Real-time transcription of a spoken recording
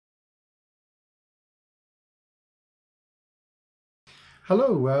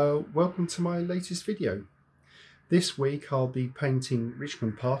Hello, welcome to my latest video. This week I'll be painting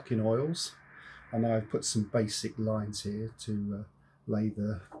Richmond Park in oils, and I've put some basic lines here to lay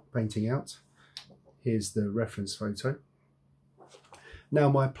the painting out. Here's the reference photo. Now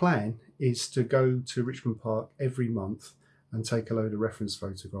my plan is to go to Richmond Park every month and take a load of reference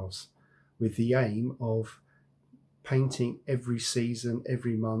photographs with the aim of painting every season,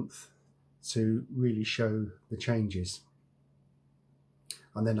 every month, to really show the changes.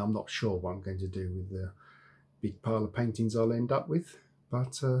 And then I'm not sure what I'm going to do with the big pile of paintings I'll end up with,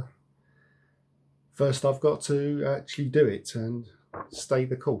 but first I've got to actually do it and stay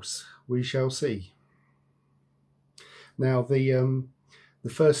the course. We shall see. Now the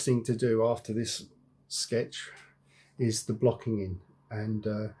first thing to do after this sketch is the blocking in,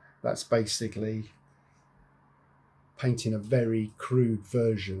 and that's basically painting a very crude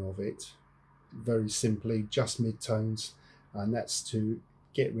version of it, very simply just mid-tones, and that's to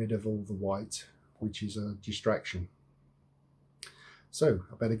get rid of all the white, which is a distraction. So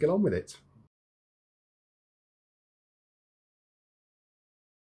I better get on with it.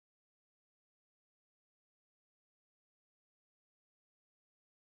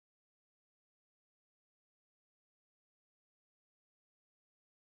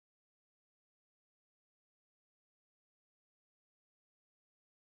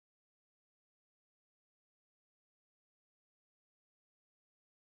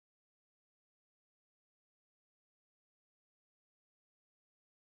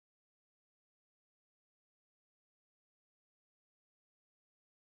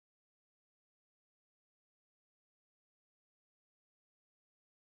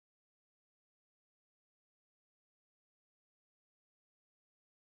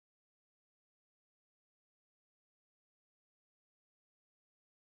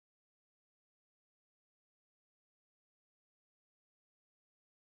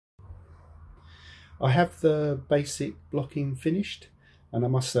 I have the basic blocking finished, and I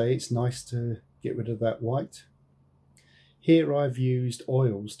must say it's nice to get rid of that white. Here I've used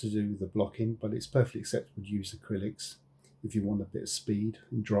oils to do the blocking, but it's perfectly acceptable to use acrylics if you want a bit of speed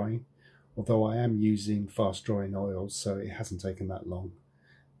in drying, although I am using fast drying oils, so it hasn't taken that long,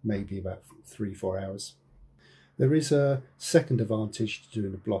 maybe about 3-4 hours. There is a second advantage to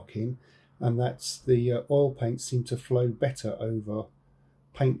doing the blocking, and that's the oil paints seem to flow better over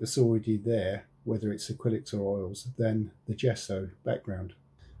paint that's already there, whether it's acrylics or oils, than the gesso background.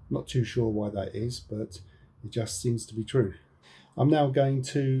 Not too sure why that is, but it just seems to be true. I'm now going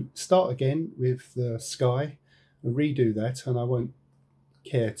to start again with the sky and redo that, and I won't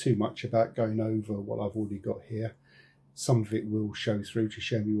care too much about going over what I've already got here. Some of it will show through to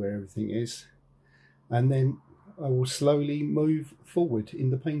show me where everything is, and then I will slowly move forward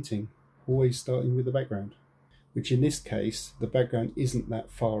in the painting, always starting with the background, which in this case the background isn't that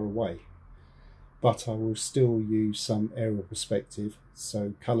far away, but I will still use some aerial perspective,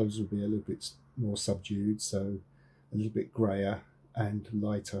 so colours will be a little bit more subdued, so a little bit greyer and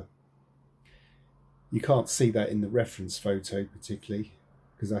lighter. You can't see that in the reference photo particularly,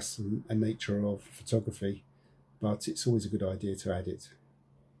 because that's a nature of photography, but it's always a good idea to add it.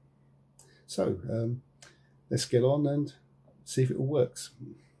 So let's get on and see if it all works.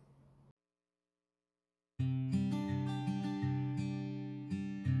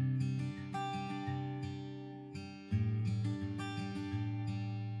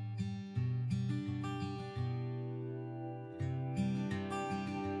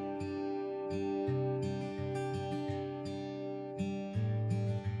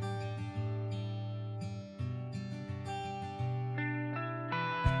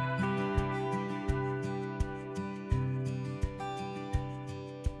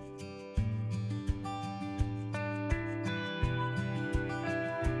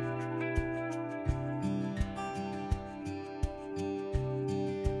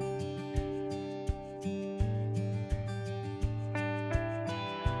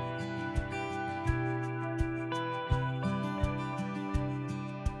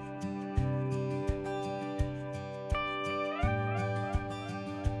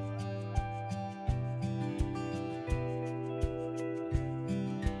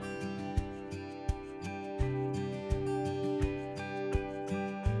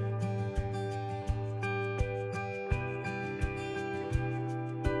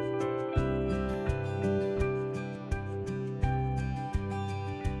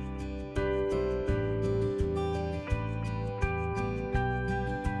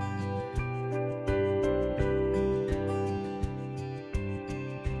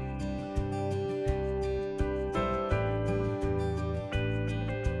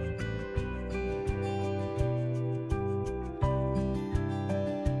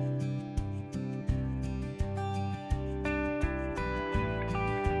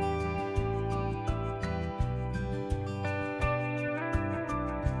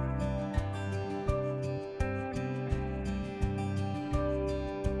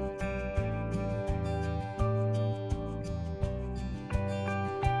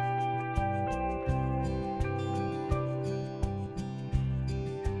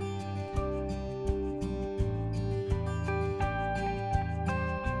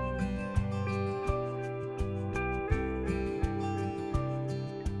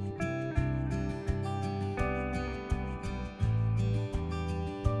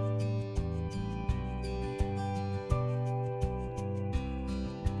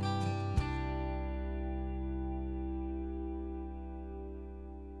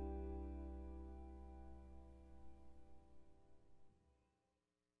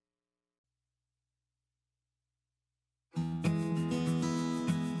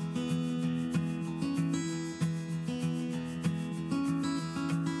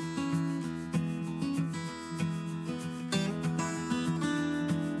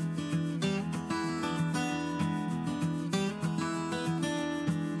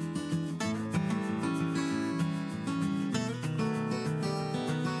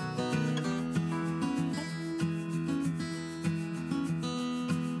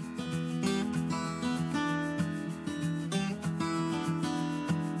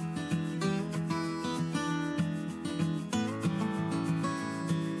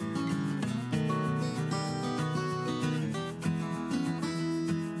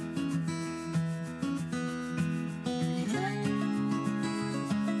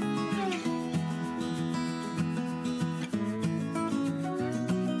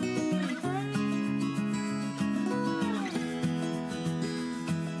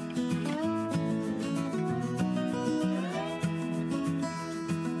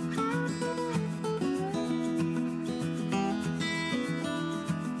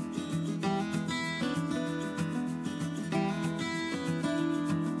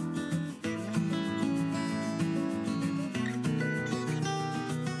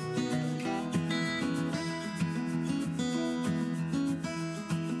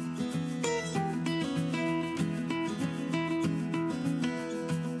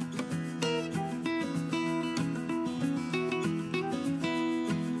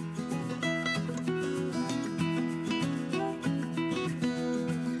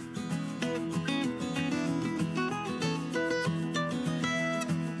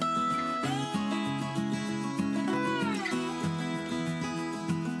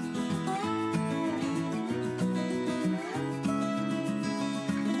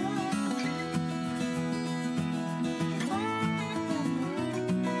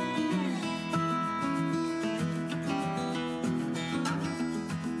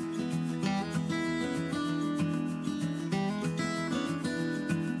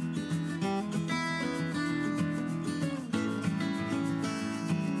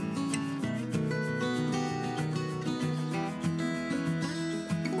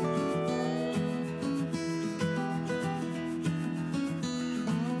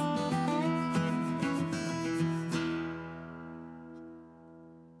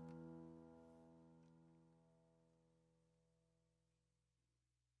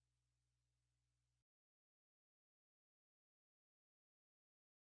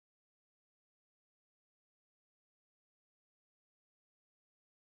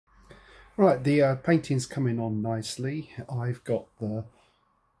 Right, the painting's coming on nicely. I've got the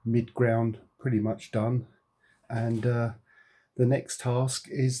mid-ground pretty much done, and the next task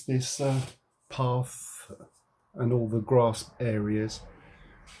is this path and all the grass areas,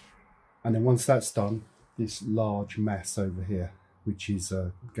 and then once that's done, this large mass over here, which is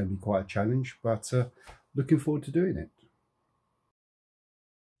going to be quite a challenge, but looking forward to doing it.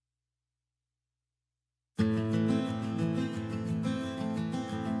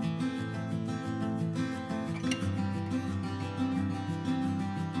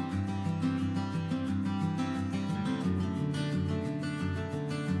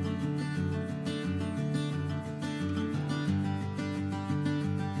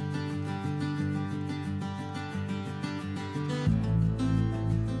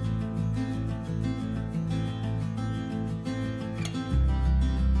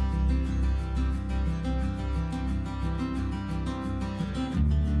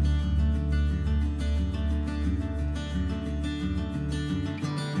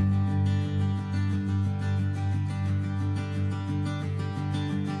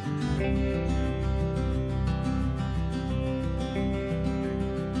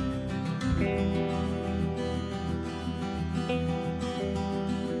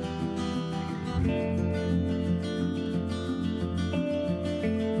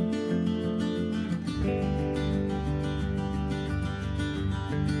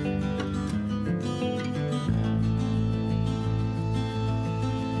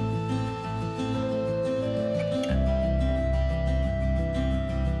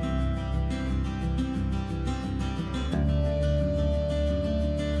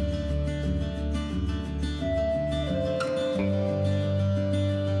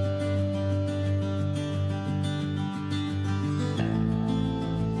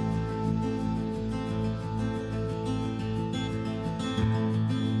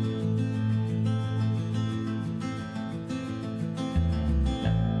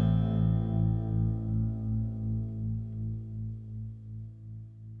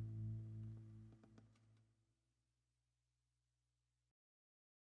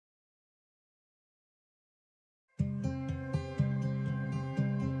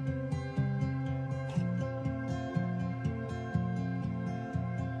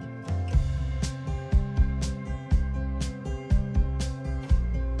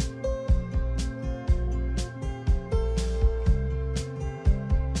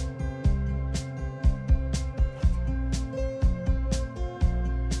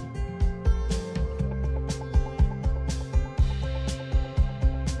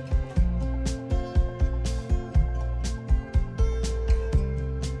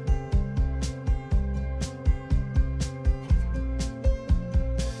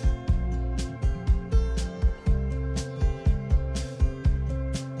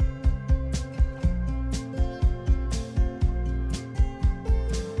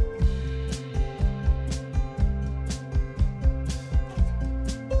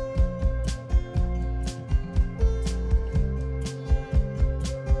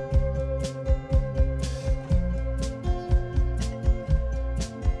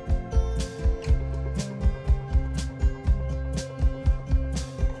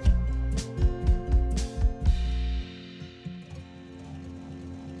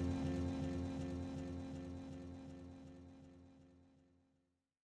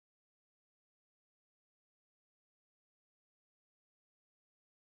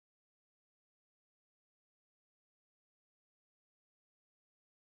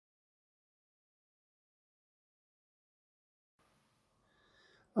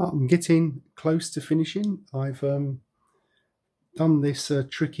 I'm getting close to finishing. I've done this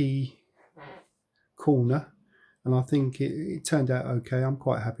tricky corner, and I think it turned out okay. I'm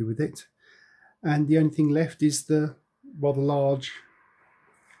quite happy with it. And the only thing left is the rather large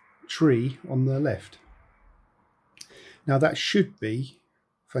tree on the left. Now that should be,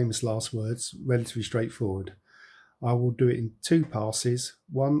 famous last words, relatively straightforward. I will do it in two passes.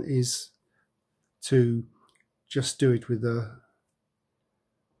 One is to just do it with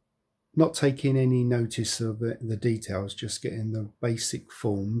not taking any notice of the details, just getting the basic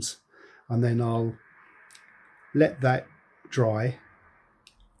forms, and then I'll let that dry,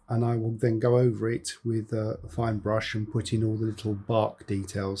 and I will then go over it with a fine brush and put in all the little bark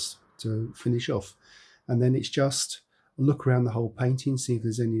details to finish off. And then it's just a look around the whole painting, see if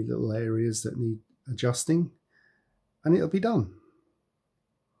there's any little areas that need adjusting, and it'll be done.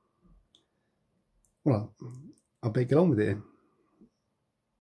 Well, I better get on with it.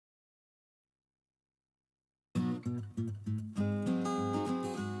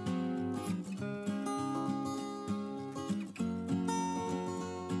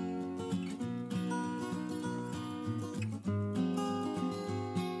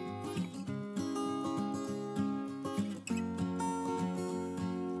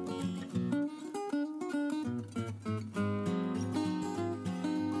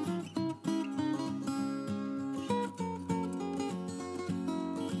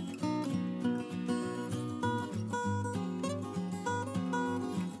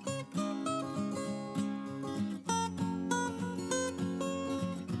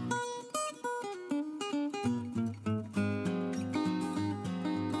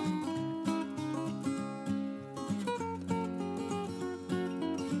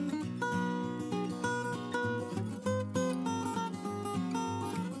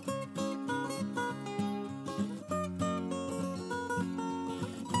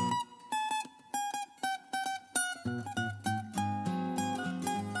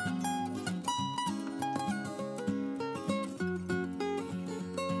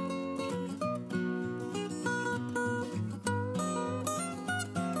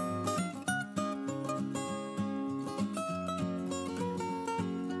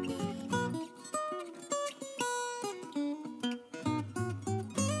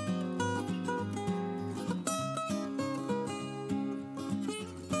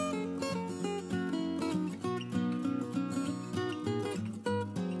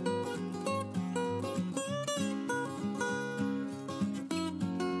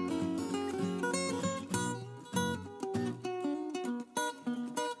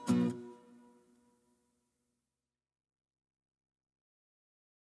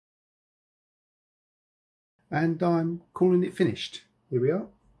 and I'm calling it finished. Here we are.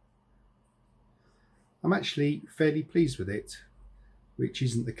 I'm actually fairly pleased with it, which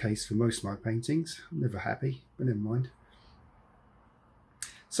isn't the case for most of my paintings. I'm never happy, but never mind.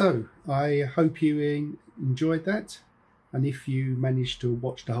 So I hope you enjoyed that, and if you managed to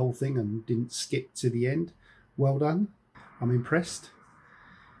watch the whole thing and didn't skip to the end, well done. I'm impressed.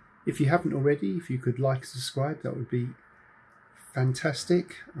 If you haven't already, if you could like and subscribe, that would be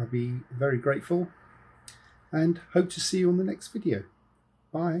fantastic. I'd be very grateful, and hope to see you on the next video.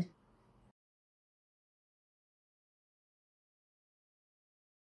 Bye.